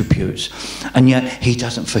own attributes. And yet he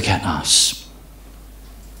doesn't forget us.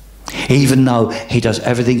 Even though he does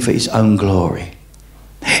everything for his own glory,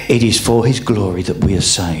 it is for his glory that we are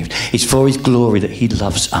saved. It's for his glory that he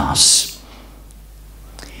loves us.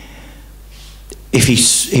 If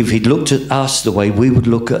he looked at us the way we would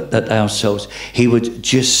look at ourselves, he would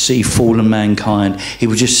just see fallen mankind. He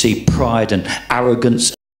would just see pride and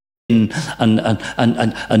arrogance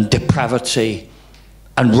and depravity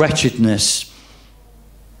and wretchedness.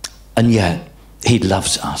 And yet he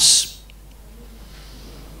loves us.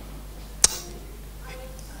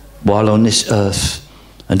 While on this earth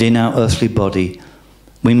and in our earthly body,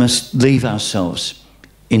 we must leave ourselves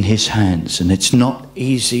in his hands, and it's not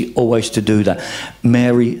easy always to do that.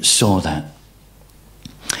 Mary saw that.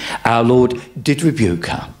 Our Lord did rebuke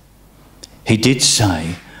her. He did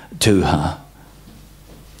say to her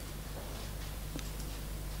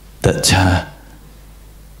that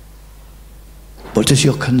what does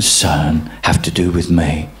your concern have to do with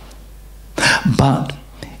me? But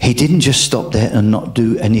he didn't just stop there and not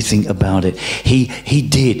do anything about it. He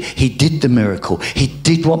did the miracle. He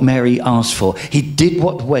did what Mary asked for. He did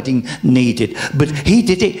what the wedding needed. But he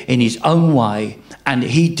did it in his own way, and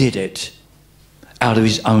he did it out of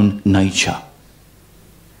his own nature.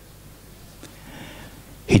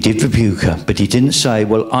 He did rebuke her, but he didn't say,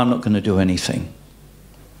 well, I'm not going to do anything.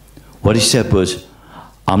 What he said was,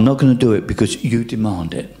 I'm not going to do it because you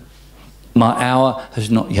demand it. My hour has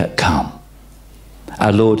not yet come.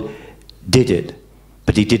 Our Lord did it,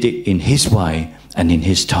 but he did it in his way and in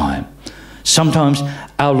his time. Sometimes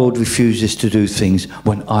our Lord refuses to do things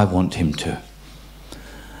when I want him to.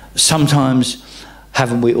 Sometimes,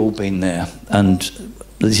 haven't we all been there? And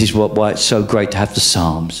this is why it's so great to have the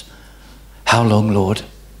Psalms. How long, Lord?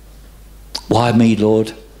 Why me,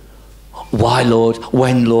 Lord? Why, Lord?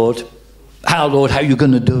 When, Lord? How, Lord? How are you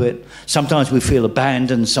going to do it? Sometimes we feel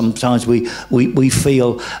abandoned. Sometimes we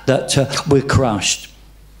feel that we're crushed.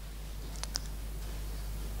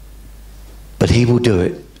 But he will do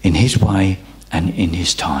it in his way and in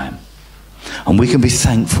his time. And we can be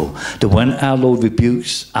thankful that when our Lord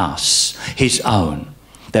rebukes us, his own,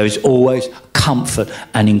 there is always comfort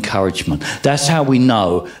and encouragement. That's how we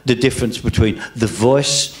know the difference between the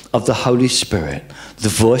voice of the Holy Spirit, the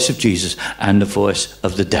voice of Jesus, and the voice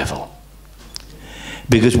of the devil.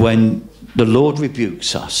 Because when the Lord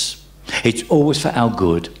rebukes us, it's always for our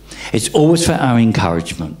good. It's always for our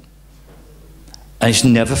encouragement. And it's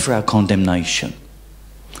never for our condemnation.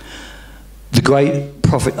 The great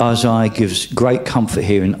prophet Isaiah gives great comfort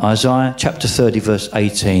here in Isaiah chapter 30 verse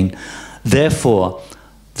 18. Therefore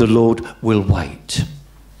the Lord will wait,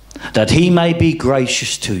 that he may be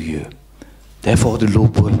gracious to you. Therefore the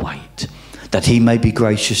Lord will wait, that he may be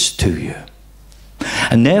gracious to you.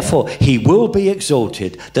 And therefore he will be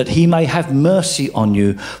exalted, that he may have mercy on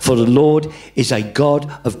you. For the Lord is a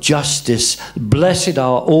God of justice. Blessed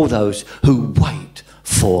are all those who wait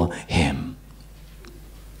for him.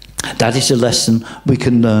 That is a lesson we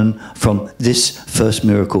can learn from this first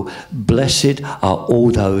miracle. Blessed are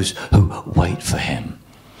all those who wait for him.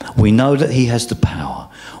 We know that he has the power.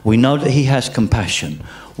 We know that he has compassion.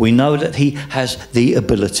 We know that he has the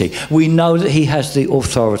ability. We know that he has the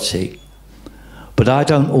authority. But I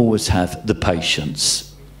don't always have the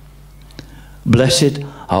patience. Blessed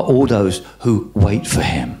are all those who wait for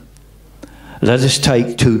him. Let us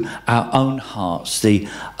take to our own hearts the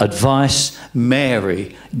advice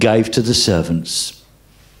Mary gave to the servants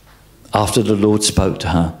after the Lord spoke to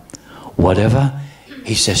her. Whatever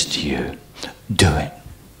he says to you, do it.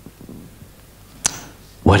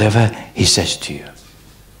 Whatever he says to you,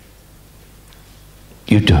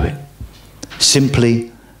 you do it.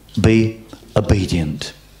 Simply be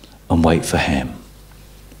obedient and wait for him.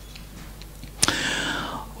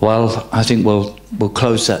 Well, I think we'll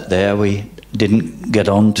close that there. We didn't get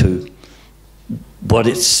on to what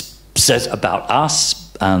it says about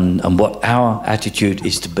us and what our attitude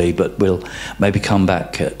is to be, but we'll maybe come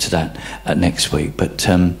back to that next week. But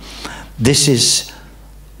this is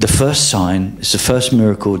the first sign, it's the first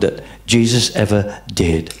miracle that Jesus ever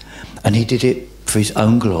did, and he did it for his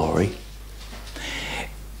own glory.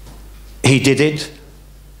 He did it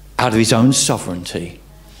out of his own sovereignty.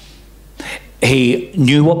 He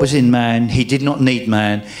knew what was in man. He did not need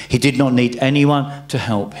man. He did not need anyone to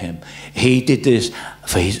help him. He did this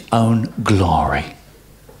for his own glory.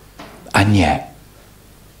 And yet,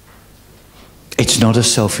 it's not a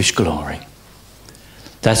selfish glory.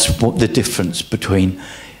 That's what the difference between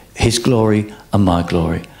his glory and my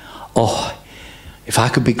glory. Oh, if I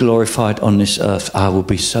could be glorified on this earth, I would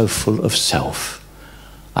be so full of self.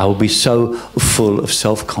 I would be so full of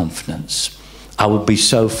self-confidence. I would be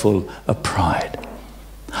so full of pride.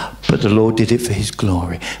 But the Lord did it for his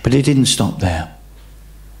glory. But he didn't stop there.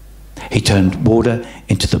 He turned water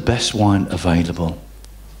into the best wine available.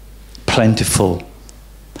 Plentiful.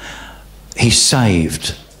 He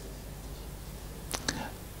saved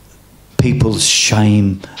people's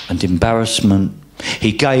shame and embarrassment.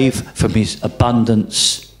 He gave from his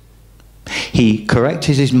abundance. He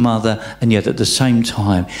corrected his mother, and yet at the same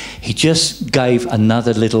time, he just gave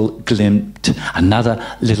another little glimpse,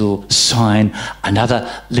 another little sign, another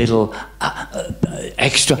little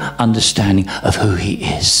extra understanding of who he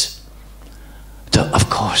is. That, of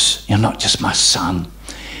course, you're not just my son.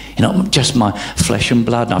 You're not just my flesh and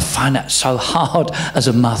blood. And I find that so hard as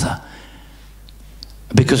a mother,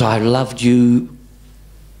 because I loved you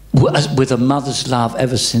with a mother's love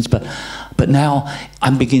ever since, but now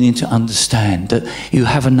I'm beginning to understand that you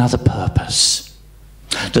have another purpose.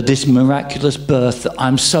 That this miraculous birth that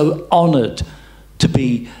I'm so honoured to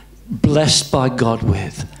be blessed by God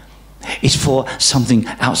with is for something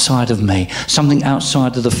outside of me, something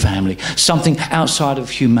outside of the family, something outside of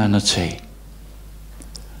humanity.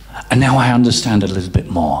 And now I understand a little bit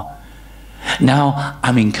more. Now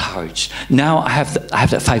I'm encouraged. Now I have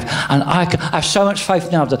that faith. And I have so much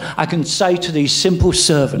faith now that I can say to these simple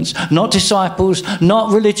servants, not disciples,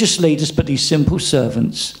 not religious leaders, but these simple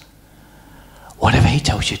servants, whatever he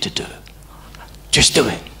tells you to do, just do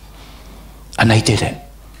it. And they did it.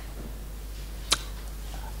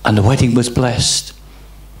 And the wedding was blessed.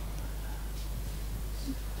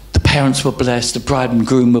 The parents were blessed. The bride and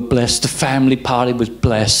groom were blessed. The family party was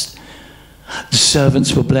blessed. The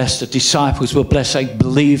servants were blessed. The disciples were blessed. They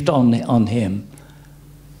believed on him.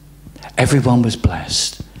 Everyone was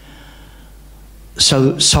blessed.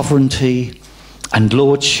 So sovereignty and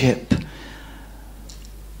lordship,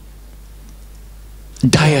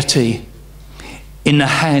 deity in the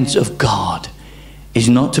hands of God is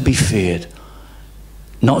not to be feared,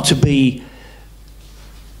 not to be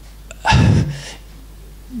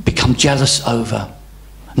become jealous over,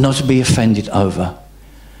 not to be offended over.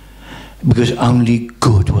 Because only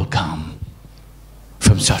good will come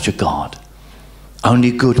from such a God.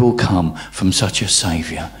 Only good will come from such a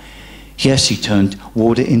Saviour. Yes, he turned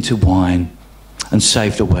water into wine and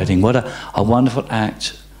saved a wedding. What a wonderful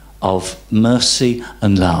act of mercy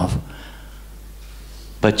and love.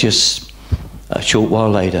 But just a short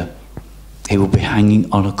while later, he will be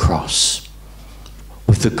hanging on a cross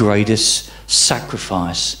with the greatest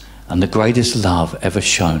sacrifice and the greatest love ever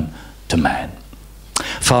shown to man.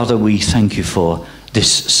 Father, we thank you for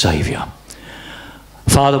this Saviour.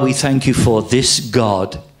 Father, we thank you for this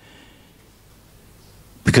God,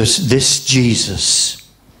 because this Jesus,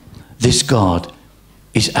 this God,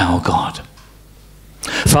 is our God.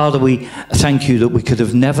 Father, we thank you that we could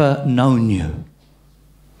have never known you.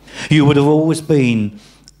 You would have always been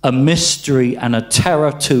a mystery and a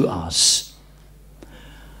terror to us.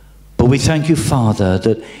 But we thank you, Father,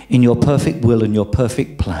 that in your perfect will and your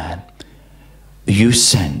perfect plan, you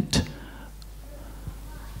sent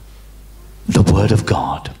the Word of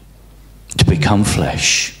God to become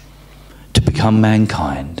flesh, to become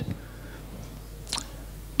mankind,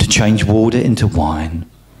 to change water into wine,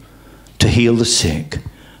 to heal the sick,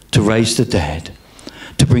 to raise the dead,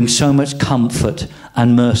 to bring so much comfort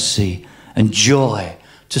and mercy and joy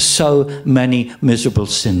to so many miserable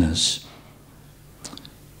sinners,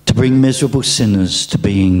 to bring miserable sinners to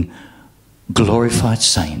being glorified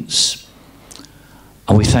saints.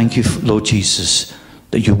 And we thank you, Lord Jesus,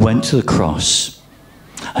 that you went to the cross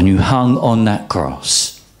and you hung on that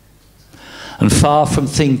cross. And far from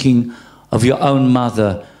thinking of your own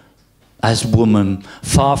mother as woman,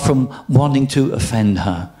 far from wanting to offend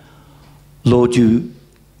her, Lord, you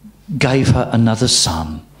gave her another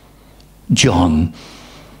son, John.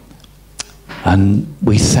 And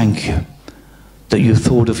we thank you that you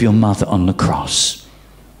thought of your mother on the cross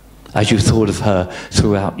as you thought of her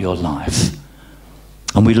throughout your life.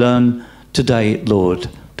 And we learn today, Lord,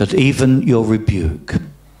 that even your rebuke,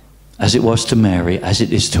 as it was to Mary, as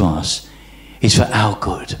it is to us, is for our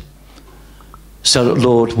good. So that,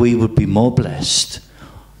 Lord, we would be more blessed,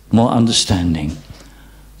 more understanding,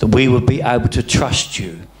 that we would be able to trust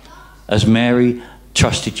you as Mary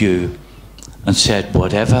trusted you and said,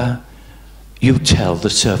 whatever you tell the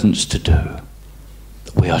servants to do,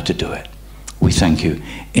 we are to do it. We thank you.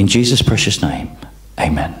 In Jesus' precious name,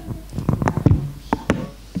 amen.